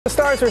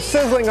stars are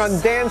sizzling on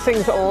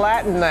Dancing's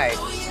Latin Night,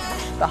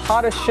 the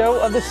hottest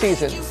show of the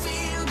season.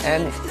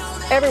 And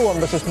everyone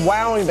was just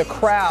wowing the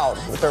crowd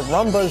with their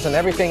rumbas and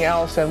everything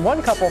else. And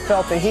one couple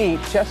felt the heat.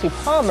 Jesse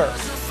Palmer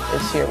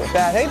is here with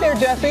that. Hey there,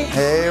 Jesse.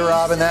 Hey,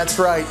 Robin, that's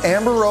right.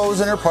 Amber Rose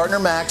and her partner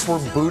Max were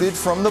booted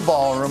from the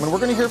ballroom, and we're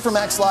going to hear from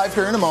Max live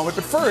here in a moment.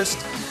 But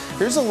first,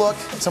 here's a look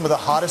at some of the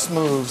hottest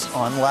moves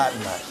on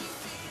Latin Night.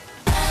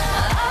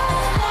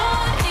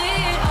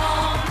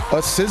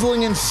 A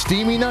sizzling and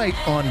steamy night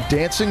on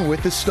Dancing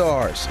with the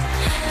Stars.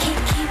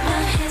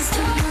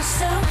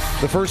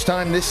 The first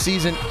time this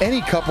season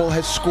any couple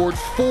has scored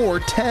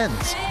 4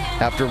 10s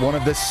after one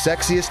of the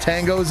sexiest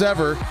tangos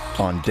ever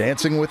on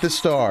Dancing with the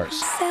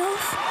Stars.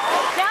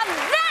 Now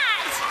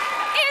that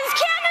is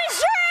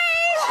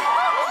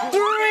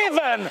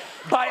chemistry! Driven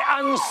by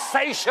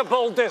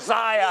unsatiable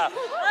desire.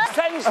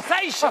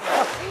 Sensational.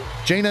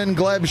 Jaina and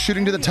Gleb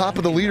shooting to the top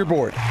of the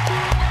leaderboard.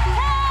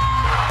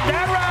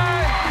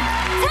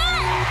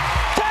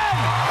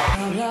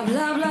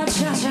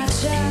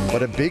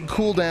 But a big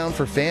cool down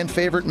for fan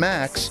favorite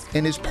Max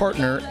and his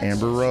partner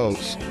Amber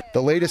Rose,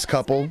 the latest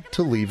couple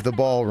to leave the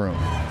ballroom.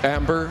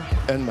 Amber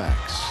and Max.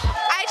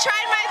 I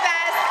tried my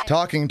best.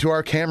 Talking to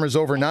our cameras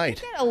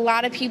overnight. A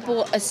lot of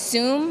people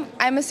assume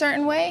I'm a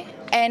certain way,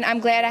 and I'm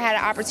glad I had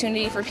an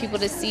opportunity for people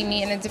to see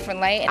me in a different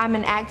light. I'm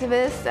an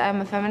activist,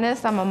 I'm a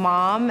feminist, I'm a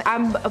mom.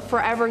 I'm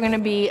forever gonna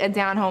be a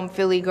down-home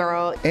Philly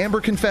girl.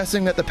 Amber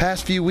confessing that the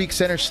past few weeks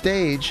center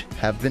stage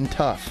have been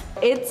tough.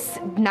 It's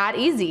not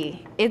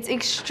easy. It's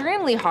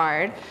extremely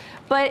hard,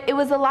 but it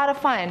was a lot of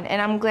fun, and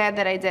I'm glad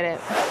that I did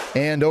it.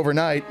 And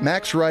overnight,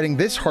 Max writing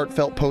this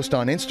heartfelt post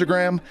on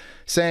Instagram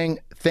saying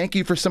thank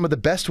you for some of the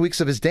best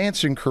weeks of his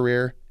dancing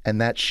career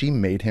and that she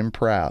made him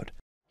proud.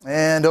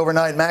 And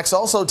overnight, Max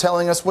also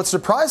telling us what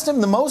surprised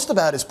him the most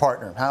about his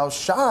partner, how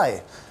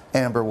shy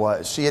Amber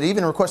was. She had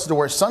even requested to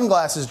wear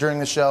sunglasses during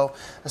the show,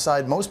 a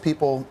side most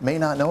people may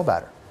not know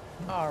about her.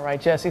 All right,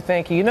 Jesse,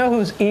 thank you. You know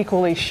who's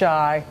equally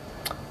shy?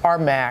 Our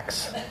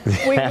Max.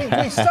 We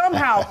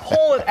somehow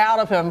pull it out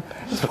of him.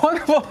 It's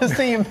wonderful to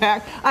see you,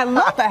 Max. I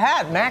love the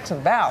hat, Max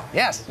and Val.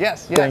 Yes,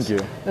 yes, yes. Thank you.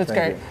 That's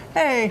Thank great. you.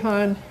 Hey,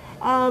 hon.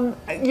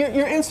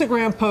 Your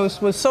Instagram post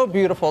was so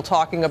beautiful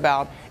talking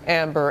about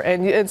Amber.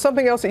 And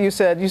something else that you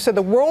said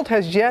the world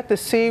has yet to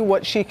see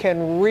what she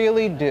can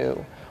really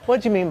do.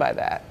 What do you mean by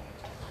that?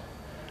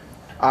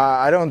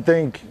 I don't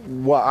think,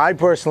 well, I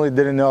personally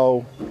didn't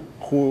know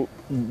who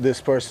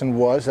this person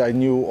was. I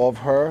knew of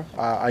her.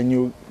 I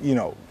knew, you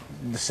know,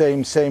 the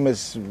same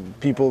as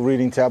people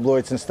reading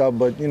tabloids and stuff,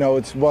 but you know,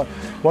 it's one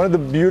of the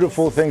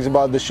beautiful things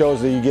about the show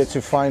is that you get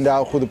to find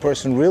out who the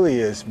person really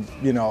is,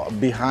 you know,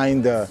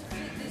 behind the,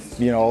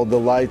 you know, all the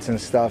lights and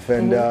stuff.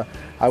 And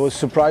I was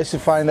surprised to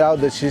find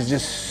out that she's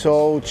just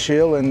so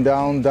chill and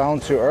down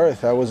to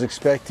earth. I was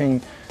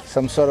expecting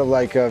some sort of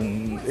like a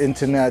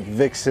internet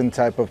vixen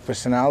type of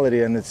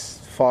personality, and it's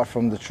far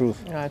from the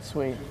truth. Oh, that's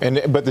sweet.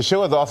 But the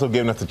show has also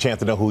given us a chance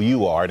to know who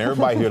you are, and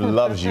everybody here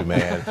loves you,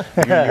 man.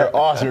 You're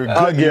awesome.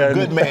 You're a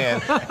good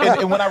man.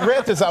 And when I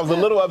read this, I was a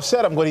little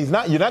upset. I'm going,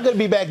 you're not going to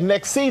be back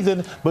next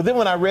season. But then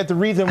when I read the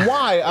reason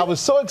why, I was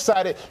so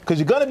excited because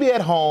you're going to be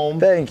at home,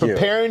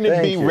 preparing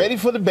to be ready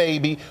for the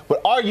baby.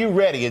 But are you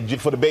ready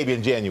for the baby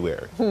in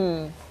January?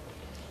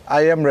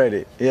 I am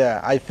ready.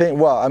 Yeah, I think.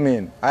 Well, I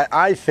mean,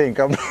 I think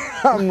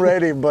I'm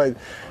ready, but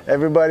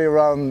everybody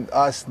around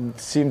us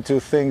seem to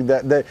think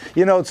that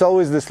you know, it's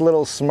always this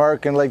little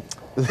smirk and like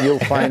you'll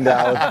find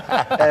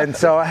out. And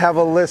so I have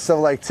a list of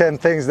like 10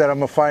 things that I'm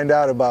gonna find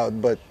out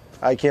about, but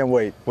I can't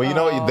wait. Well, you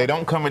know, they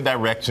don't come in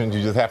directions.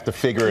 You just have to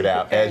figure it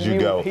out as you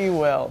go. He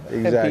will.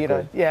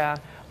 Exactly. Yeah.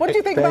 What did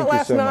you think about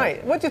last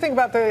night? What did you think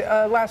about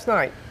the last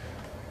night?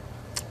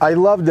 I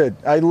loved it.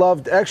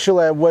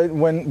 Actually, I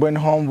went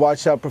home,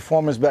 watched our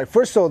performance back.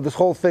 First of all, this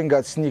whole thing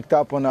got sneaked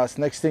up on us.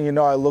 Next thing you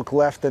know, I look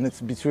left and it's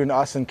between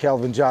us and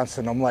Calvin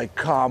Johnson. I'm like,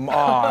 come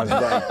on,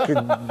 like,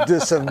 could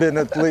this have been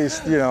at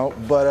least, you know?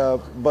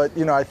 But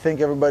you know, I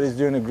think everybody's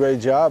doing a great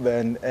job,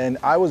 and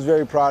I was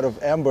very proud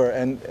of Amber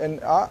and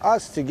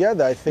us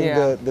together. I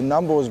think the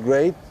number was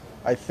great.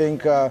 I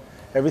think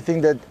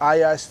everything that I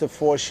asked her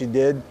for, she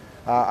did.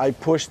 I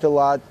pushed a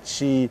lot.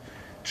 She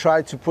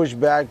tried to push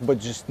back, but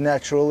just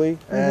naturally.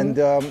 And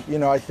you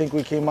know, I think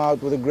we came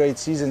out with a great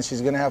season. She's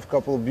going to have a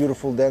couple of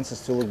beautiful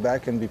dances to look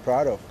back and be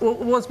proud of.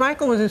 Well, as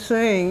Michael was just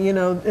saying, you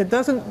know, it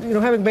doesn't, you know,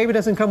 having a baby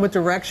doesn't come with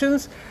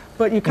directions,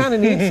 but you kind of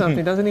need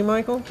something, doesn't he,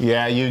 Michael?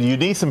 Yeah, you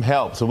need some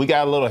help. So we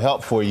got a little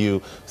help for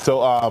you.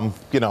 So,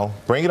 you know,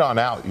 bring it on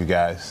out, you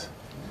guys.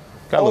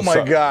 Oh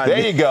my God. There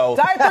you go.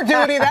 Diaper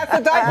duty, that's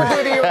the diaper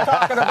duty you were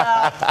talking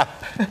about.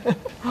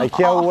 I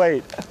can't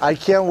wait. I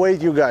can't wait,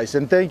 you guys.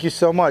 And thank you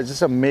so much.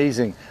 It's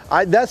amazing.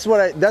 That's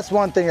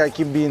one thing I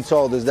keep being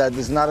told is that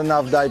there's not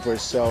enough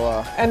diapers.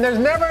 So. And there's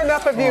never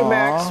enough of you,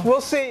 Max. We'll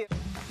see.